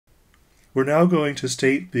We're now going to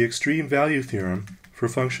state the extreme value theorem for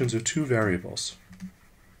functions of two variables.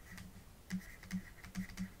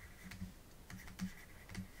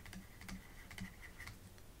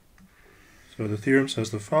 So the theorem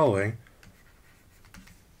says the following: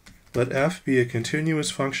 let f be a continuous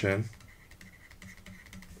function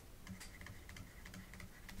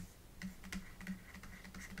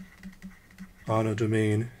on a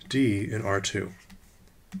domain D in R2.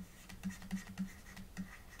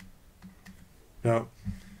 Now,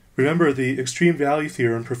 remember the extreme value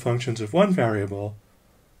theorem for functions of one variable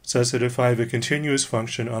says that if I have a continuous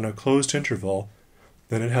function on a closed interval,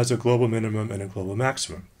 then it has a global minimum and a global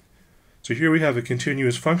maximum. So here we have a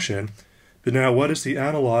continuous function, but now what is the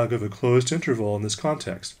analog of a closed interval in this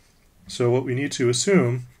context? So what we need to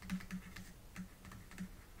assume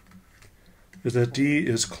is that D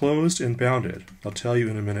is closed and bounded. I'll tell you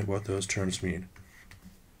in a minute what those terms mean.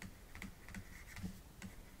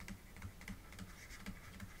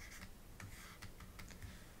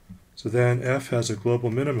 So then f has a global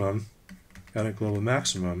minimum and a global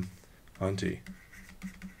maximum on D.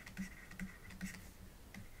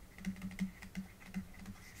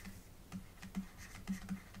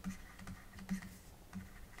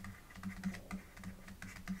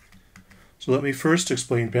 So let me first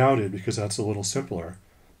explain bounded, because that's a little simpler.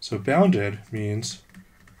 So bounded means,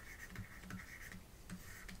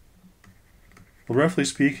 well, roughly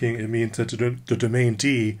speaking, it means that the domain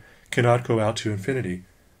D cannot go out to infinity.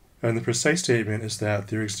 And the precise statement is that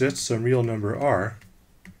there exists some real number R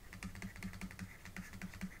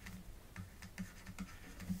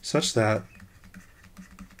such that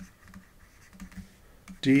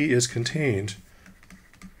D is contained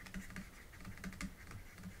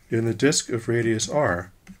in the disk of radius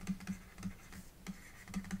R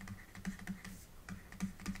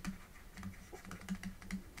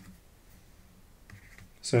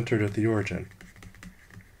centered at the origin.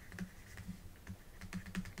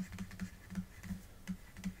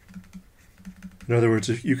 In other words,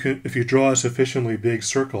 if you draw a sufficiently big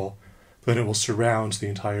circle, then it will surround the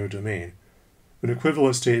entire domain. An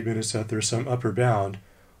equivalent statement is that there's some upper bound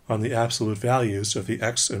on the absolute values of the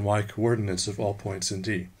x and y coordinates of all points in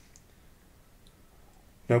D.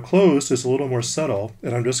 Now closed is a little more subtle,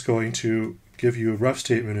 and I'm just going to give you a rough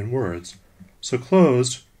statement in words. So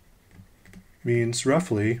closed means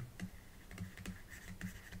roughly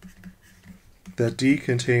that D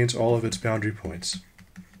contains all of its boundary points.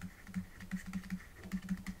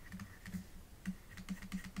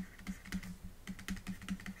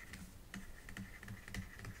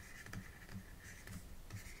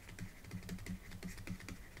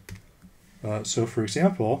 So for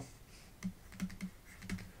example,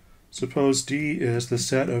 suppose D is the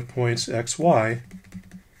set of points x, y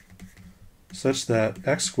such that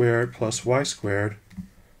x squared plus y squared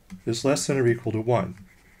is less than or equal to 1.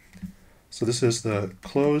 So this is the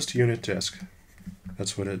closed unit disk.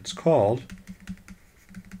 That's what it's called.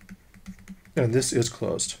 And this is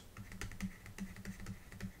closed.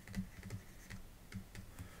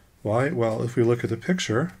 Why? Well, if we look at the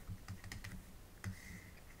picture,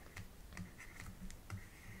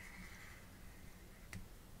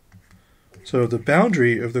 so the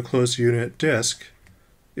boundary of the closed unit disk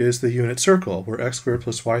is the unit circle, where x squared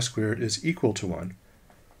plus y squared is equal to 1.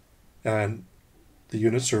 And the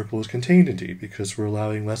unit circle is contained in D, because we're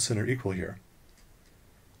allowing less than or equal here.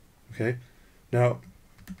 Okay? Now,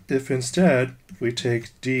 if instead we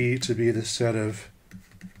take D to be the set of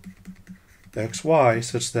x, y,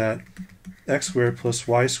 such that x squared plus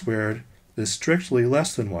y squared is strictly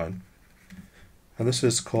less than 1, and this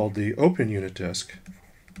is called the open unit disk,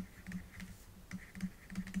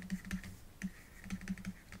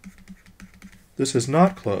 this is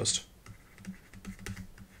not closed.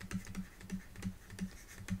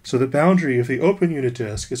 So the boundary of the open unit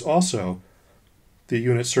disk is also the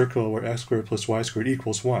unit circle where x squared plus y squared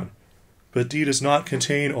equals 1. But D does not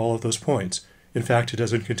contain all of those points. In fact, it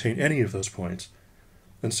doesn't contain any of those points.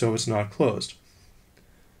 And so it's not closed.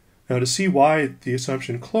 Now to see why the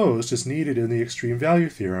assumption closed is needed in the extreme value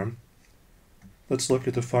theorem, let's look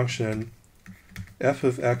at the function f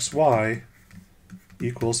of xy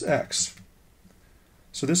equals x.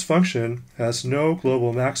 So this function has no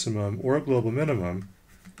global maximum or global minimum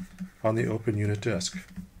on the open unit disk.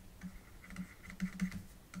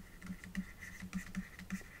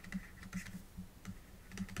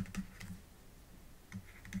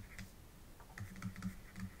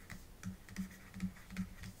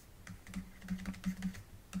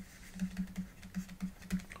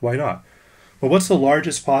 Why not? Well, what's the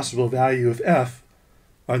largest possible value of f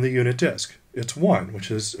on the unit disk? It's 1,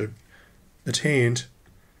 which is attained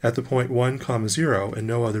at the point 1, 0, and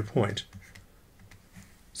no other point.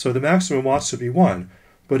 So the maximum wants to be 1,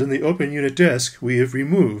 but in the open unit disk, we have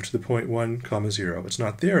removed the point 1, comma 0. It's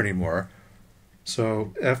not there anymore,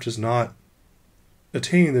 so f does not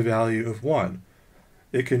attain the value of 1.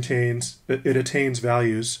 It attains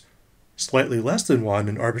values slightly less than 1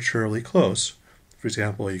 and arbitrarily close. For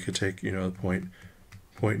example, you could take, the point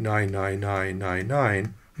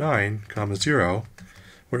 0.999999, comma 0,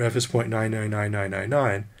 where f is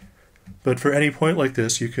 0.9999999. But for any point like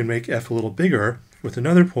this, you can make f a little bigger with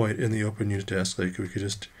another point in the open unit disk. Like we could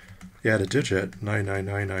just add a digit,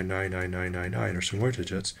 999999999, or some more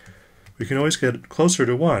digits. We can always get closer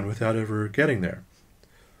to 1 without ever getting there.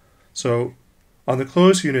 So on the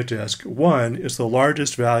closed unit disk, 1 is the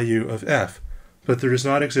largest value of f, but there does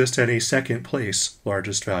not exist any second place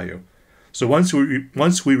largest value. So once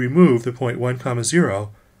we remove the point 1, comma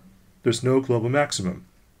 0, there's no global maximum.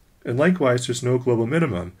 And likewise, there's no global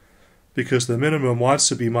minimum, because the minimum wants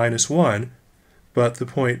to be minus 1, but the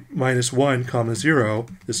point minus 1, comma 0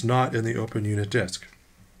 is not in the open unit disk.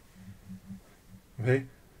 Okay?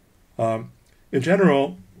 In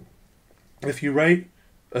general, if you write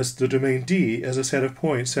as the domain D as a set of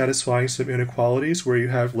points satisfying some inequalities where you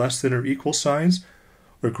have less than or equal signs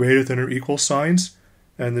or greater than or equal signs,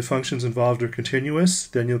 and the functions involved are continuous,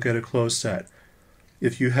 then you'll get a closed set.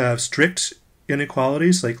 If you have strict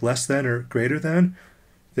inequalities like less than or greater than,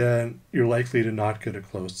 then you're likely to not get a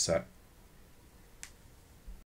closed set.